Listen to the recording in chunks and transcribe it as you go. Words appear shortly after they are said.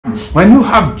When you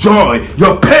have joy,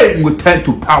 your pain will turn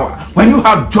to power. When you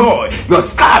have joy, your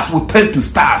scars will turn to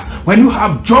stars. When you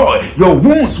have joy, your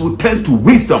wounds will turn to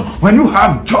wisdom. When you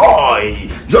have joy,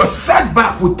 your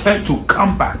setback will turn to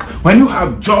comeback. When you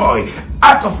have joy,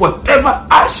 out of whatever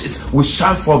ashes will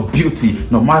shine for beauty.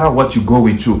 No matter what you're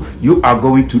going through, you are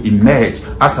going to emerge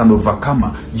as an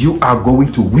overcomer. You are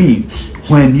going to win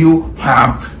when you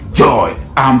have joy.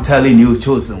 I'm telling you,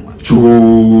 chosen one. Chosen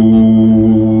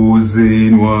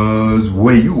ones,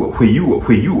 where you are.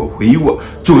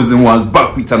 Chosen ones,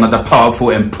 back with another powerful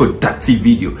and productive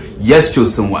video. Yes,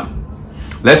 chosen one.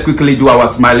 Let's quickly do our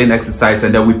smiling exercise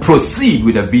and then we proceed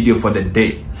with the video for the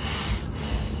day.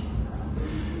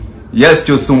 Yes,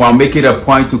 chosen one, make it a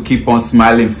point to keep on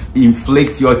smiling.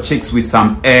 Inflate your cheeks with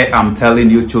some air. I'm telling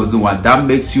you, chosen one, that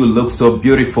makes you look so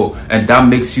beautiful and that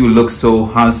makes you look so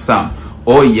handsome.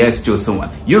 Oh yes, chosen one,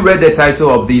 you read the title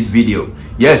of this video.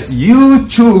 Yes, you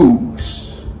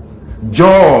choose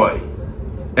joy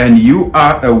and you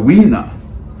are a winner,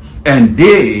 and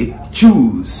they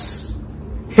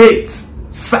choose hate,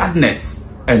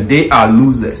 sadness, and they are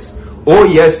losers. Oh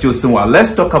yes, chosen one,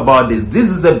 let's talk about this. This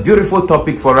is a beautiful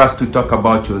topic for us to talk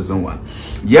about, chosen one.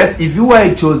 Yes, if you are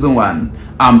a chosen one,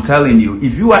 I'm telling you,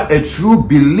 if you are a true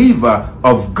believer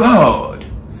of God,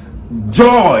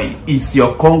 joy is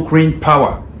your conquering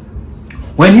power.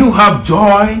 When you have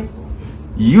joy,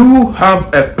 you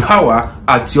have a power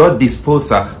at your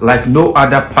disposal like no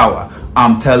other power.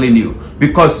 I'm telling you,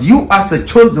 because you as a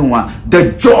chosen one,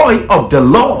 the joy of the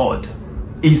Lord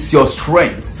is your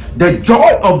strength. The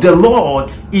joy of the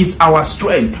Lord is our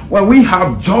strength. When we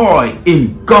have joy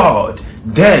in God,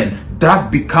 then that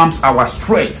becomes our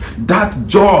strength. That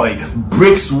joy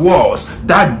breaks walls.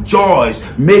 That joy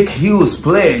makes hills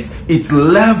plains. It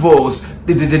levels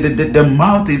the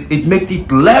mountains. It makes it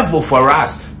level for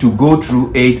us to go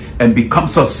through it and become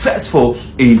successful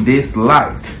in this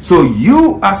life. So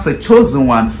you as a chosen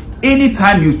one,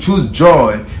 anytime you choose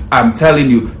joy, I'm telling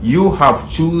you, you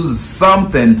have chosen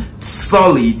something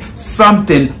solid,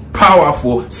 something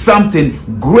powerful, something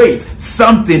great,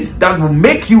 something that will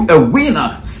make you a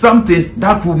winner, something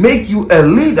that will make you a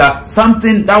leader,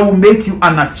 something that will make you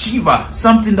an achiever,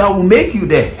 something that will make you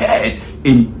the head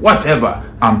in whatever.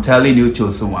 I'm telling you,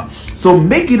 chosen one. So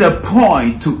make it a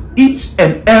point to each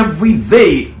and every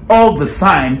day, all the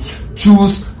time,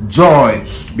 choose joy,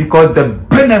 because the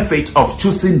benefit of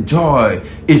choosing joy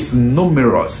is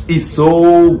numerous, is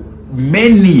so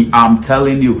many. I'm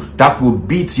telling you, that will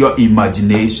beat your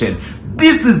imagination.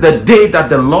 This is the day that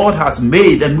the Lord has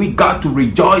made, and we got to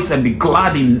rejoice and be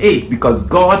glad in it, because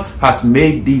God has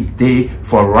made this day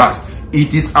for us.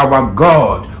 It is our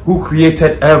God who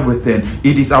created everything.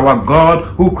 It is our God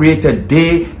who created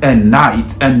day and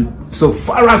night, and so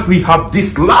far as we have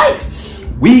this life,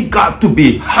 we got to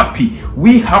be happy.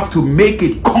 We have to make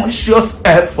it conscious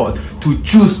effort to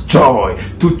choose joy,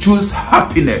 to choose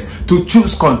happiness, to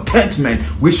choose contentment.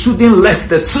 We shouldn't let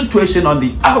the situation on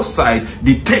the outside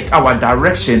dictate our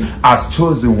direction as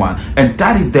chosen one. And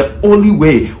that is the only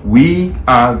way we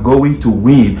are going to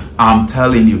win. I'm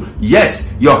telling you.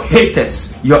 Yes, your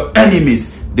haters, your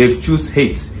enemies, they've choose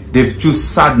hate, they've choose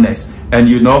sadness, and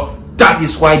you know, that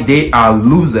is why they are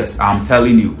losers. I'm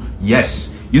telling you.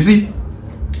 Yes, you see,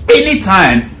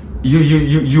 anytime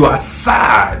you are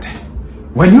sad,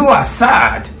 when you are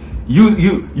sad,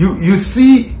 you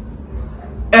see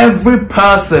every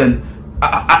person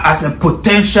as a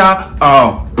potential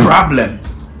problem.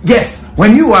 Yes,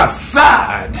 when you are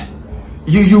sad,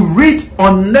 you read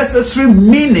unnecessary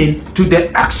meaning to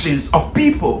the actions of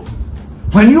people.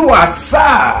 When you are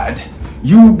sad,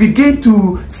 you begin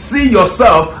to see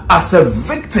yourself as a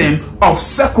victim of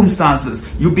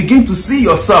circumstances. You begin to see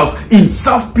yourself in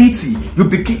self-pity. You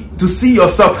begin to see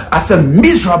yourself as a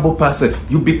miserable person.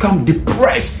 You become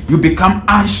depressed. You become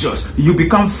anxious. You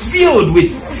become filled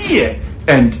with fear.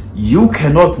 And you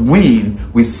cannot win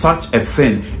with such a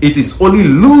thing. It is only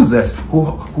losers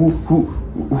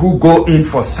who go in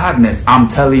for sadness. I'm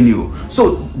telling you.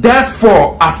 So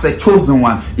therefore, as a chosen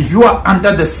one, if you are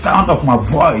under the sound of my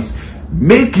voice,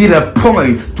 make it a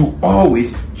point to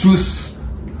always choose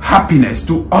happiness,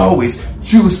 to always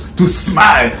choose to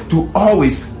smile, to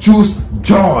always choose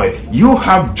joy. You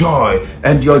have joy,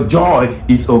 and your joy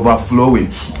is overflowing.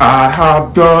 I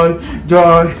have joy,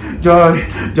 joy, joy,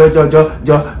 joy, joy, joy,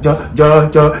 joy, joy,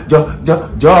 joy, joy,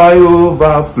 joy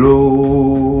overflow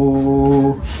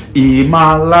in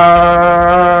my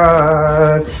life.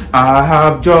 I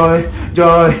have joy,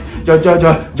 joy, joy, joy,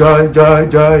 joy, joy, joy,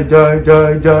 joy,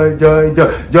 joy, joy, joy,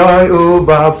 joy, joy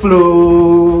overflow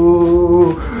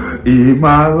in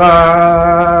my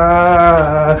life.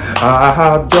 I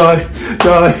have joy,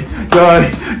 joy, joy,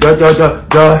 joy, joy, joy,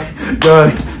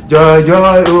 joy, joy,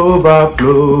 joy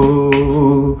overflow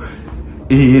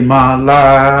in my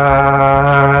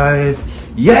life.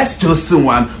 Yes, chosen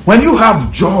one, when you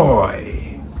have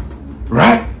joy,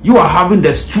 right, you are having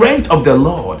the strength of the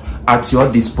Lord at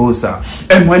your disposal.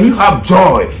 And when you have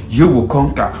joy, you will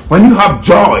conquer. When you have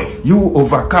joy, you will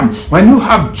overcome. When you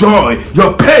have joy,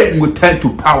 your pain will turn to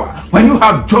power. When you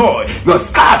have joy, your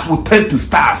scars will turn to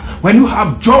stars. When you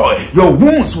have joy, your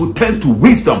wounds will turn to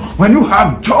wisdom. When you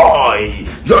have joy,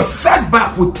 your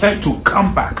setback will turn to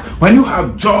comeback. When you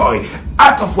have joy,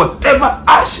 out of whatever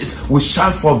ashes will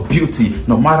shine for beauty.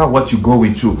 No matter what you're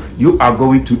going through, you are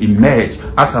going to emerge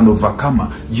as an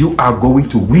overcomer. You are going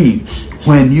to win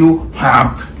when you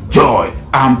have joy.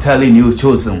 I'm telling you,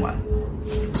 chosen one.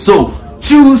 So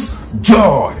choose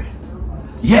joy.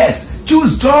 Yes,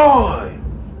 choose joy.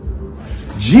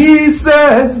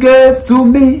 Jesus gave to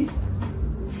me,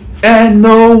 and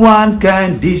no one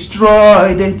can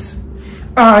destroy it.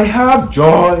 I have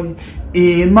joy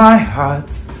in my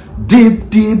heart, deep,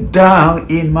 deep down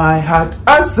in my heart.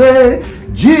 I say,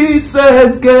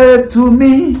 Jesus gave to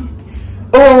me,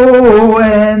 oh,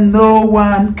 and no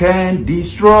one can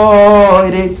destroy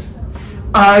it.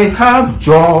 I have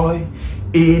joy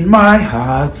in my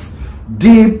heart,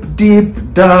 deep, deep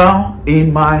down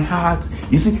in my heart.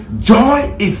 You see,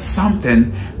 joy is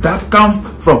something that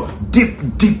comes from deep,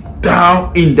 deep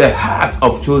down in the heart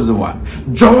of chosen one.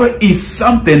 Joy is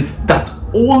something that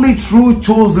only true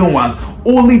chosen ones,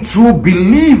 only true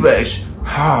believers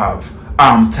have.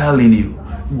 I'm telling you,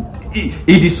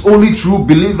 it is only true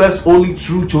believers, only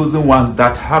true chosen ones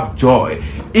that have joy.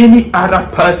 Any other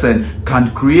person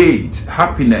can create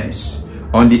happiness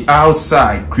on the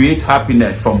outside, create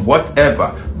happiness from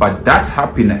whatever, but that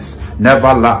happiness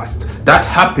never lasts. That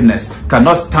happiness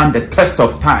cannot stand the test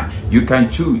of time. You can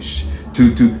choose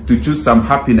to choose some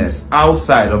happiness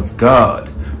outside of God,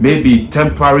 maybe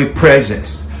temporary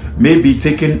pleasures, maybe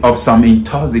taking of some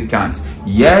intoxicants.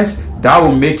 Yes, that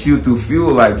will make you to feel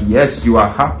like, yes, you are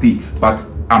happy. But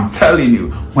I'm telling you,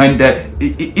 when the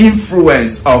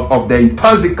influence of the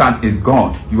intoxicant is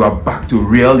gone, you are back to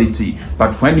reality.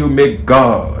 But when you make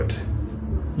God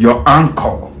your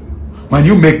anchor, when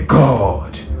you make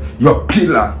God your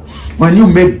pillar, when you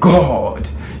make God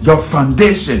your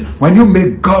foundation, when you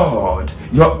make God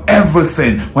your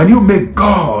everything, when you make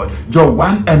God your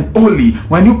one and only,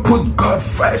 when you put God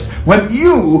first, when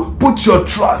you put your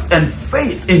trust and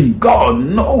faith in God,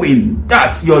 knowing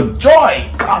that your joy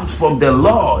comes from the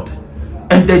Lord,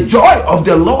 and the joy of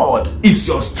the Lord is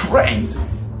your strength,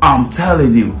 I'm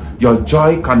telling you, your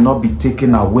joy cannot be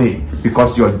taken away,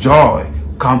 because your joy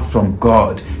comes from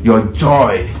God. Your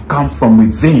joy comes from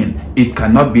within. It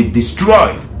cannot be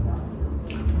destroyed.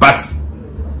 But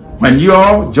when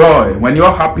your joy, when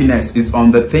your happiness is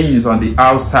on the things on the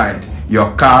outside,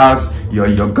 your cars,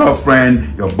 your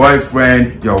girlfriend, your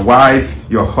boyfriend, your wife,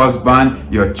 your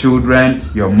husband, your children,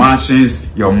 your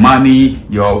mansions, your money,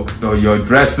 your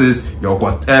dresses, your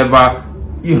whatever,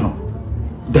 you know,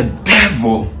 the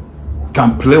devil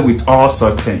can play with all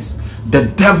such things. The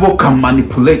devil can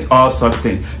manipulate all such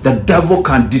things. The devil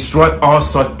can destroy all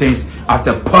such things at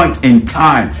a point in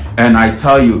time. And I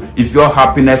tell you, if your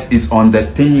happiness is on the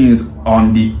things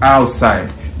on the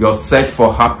outside, your search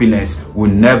for happiness will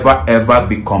never ever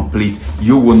be complete.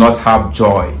 You will not have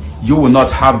joy. You will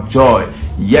not have joy.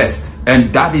 Yes,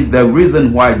 and that is the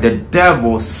reason why the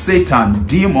devil, Satan,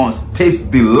 demons takes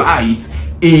delight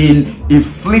in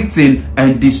inflicting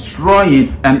and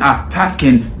destroying and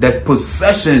attacking the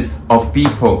possessions of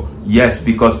people. Yes,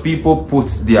 because people put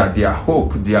their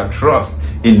hope, their trust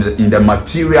in the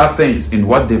material things, in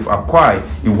what they've acquired,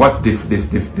 in what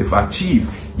they've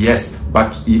achieved. Yes,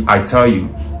 but I tell you,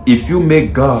 if you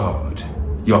make God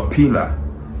your pillar,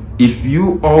 if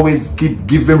you always keep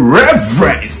giving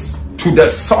reverence to the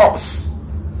source,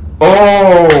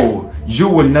 oh, you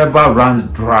will never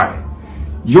run dry.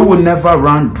 You will never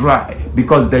run dry,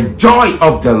 because the joy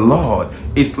of the Lord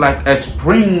is like a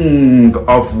spring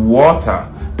of water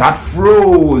that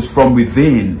flows from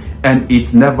within, and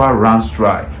it never runs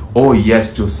dry. Oh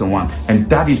yes, chosen one. And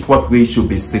that is what we should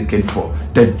be seeking for,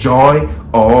 the joy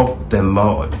of the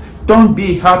Lord. Don't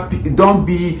be happy, don't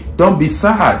be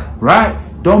sad, right?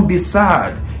 Don't be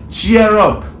sad. Cheer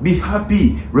up, be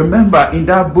happy. Remember in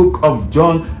that book of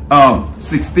John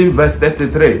 16 verse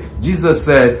 33, Jesus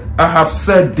said, I have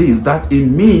said this, that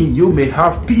in me you may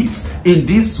have peace. In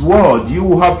this world you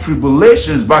will have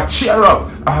tribulations, but cheer up,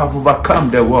 I have overcome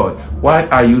the world. Why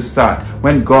are you sad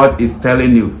when God is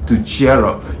telling you to cheer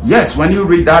up? Yes, when you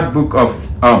read that book of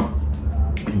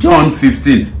John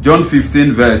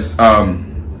 15 verse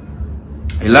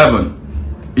 11,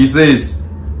 he says,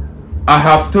 I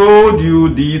have told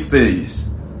you these things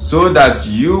so that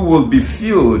you will be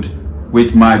filled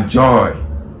with my joy.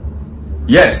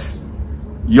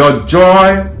 Yes, your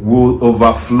joy will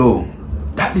overflow.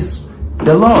 That is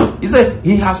the Lord. He said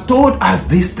he has told us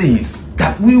these things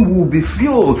that we will be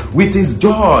filled with his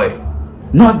joy.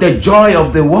 Not the joy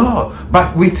of the world,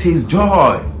 but with his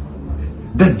joy.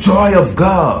 The joy of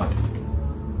God.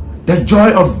 The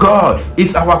joy of God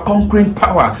is our conquering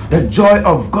power. The joy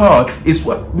of God is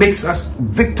what makes us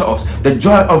victors. The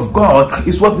joy of God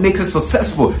is what makes us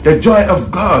successful. The joy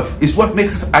of God is what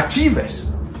makes us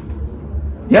achievers.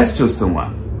 Yes, chosen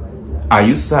one. Are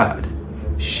you sad?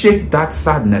 Shake that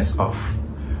sadness off.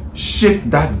 Shake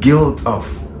that guilt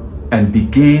off. And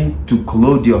begin to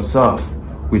clothe yourself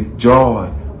with joy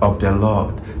of the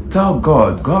Lord. Tell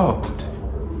God, God,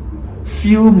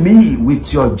 fill me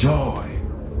with your joy.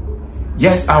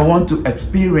 Yes, I want to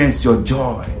experience your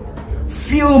joy.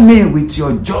 Fill me with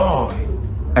your joy.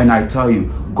 And I tell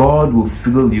you, God will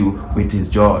fill you with his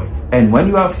joy. And when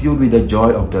you are filled with the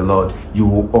joy of the Lord, you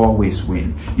will always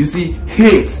win. You see,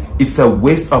 hate is a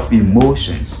waste of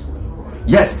emotions.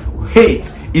 Yes,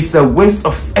 hate is a waste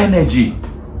of energy.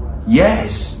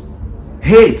 Yes,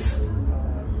 hate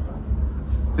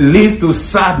leads to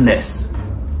sadness.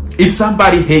 If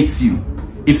somebody hates you,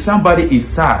 if somebody is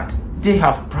sad, they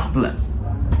have problem.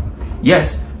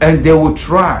 Yes, and they will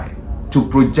try to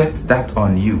project that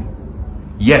on you.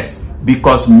 Yes,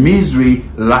 because misery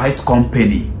lies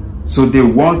company. So they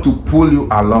want to pull you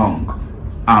along.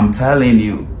 I'm telling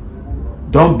you,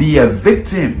 don't be a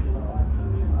victim.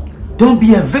 Don't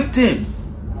be a victim.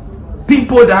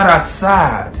 People that are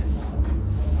sad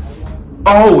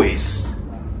always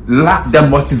lack the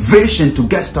motivation to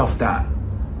get stuff done.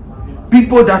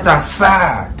 People that are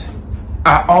sad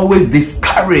are always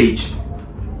discouraged.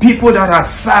 People that are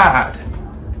sad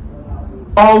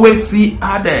always see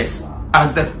others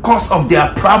as the cause of their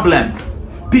problem.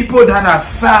 People that are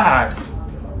sad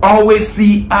always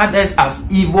see others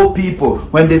as evil people.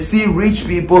 When they see rich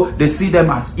people, they see them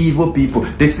as evil people.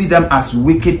 They see them as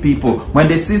wicked people. When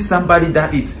they see somebody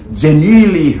that is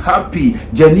genuinely happy,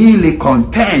 genuinely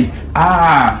content,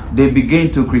 they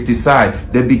begin to criticize.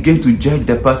 They begin to judge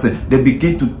the person. They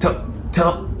begin to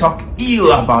talk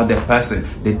ill about the person.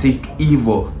 They think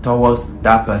evil towards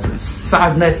that person.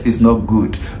 Sadness is not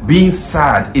good. Being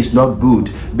sad is not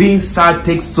good. Being sad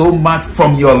takes so much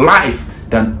from your life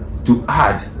than to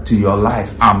add to your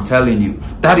life. I'm telling you.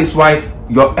 That is why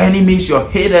your enemies, your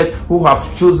haters who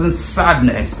have chosen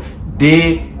sadness,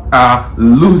 they are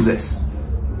losers.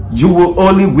 You will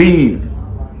only win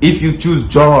if you choose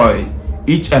joy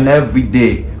each and every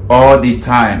day, all the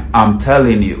time. I'm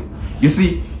telling you. You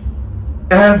see,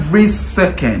 every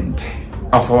second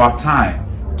of our time,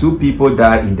 2 people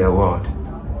die in the world.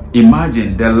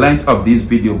 Imagine the length of this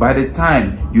video. By the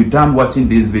time you're done watching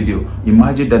this video,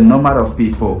 imagine the number of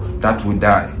people that will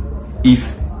die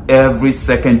if every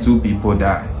second 2 people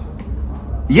die.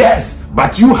 Yes,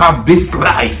 but you have this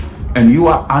life and you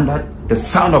are under the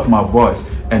sound of my voice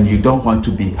and you don't want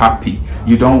to be happy.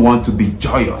 You don't want to be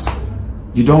joyous.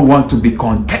 You don't want to be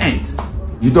content.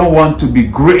 You don't want to be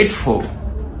grateful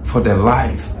for the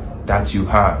life that you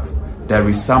have. There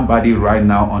is somebody right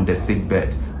now on the sick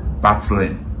bed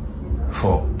battling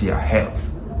for their health.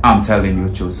 I'm telling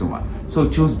you, chosen one. So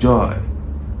choose joy.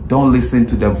 Don't listen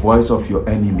to the voice of your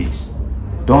enemies.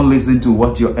 Don't listen to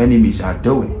what your enemies are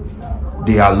doing.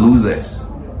 They are losers.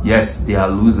 Yes, they are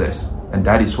losers. And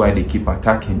that is why they keep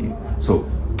attacking you. So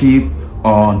keep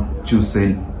on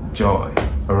choosing joy.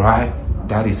 Alright?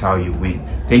 That is how you win.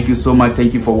 Thank you so much.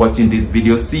 Thank you for watching this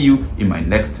video. See you in my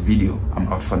next video. I'm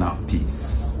out for now.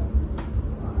 Peace.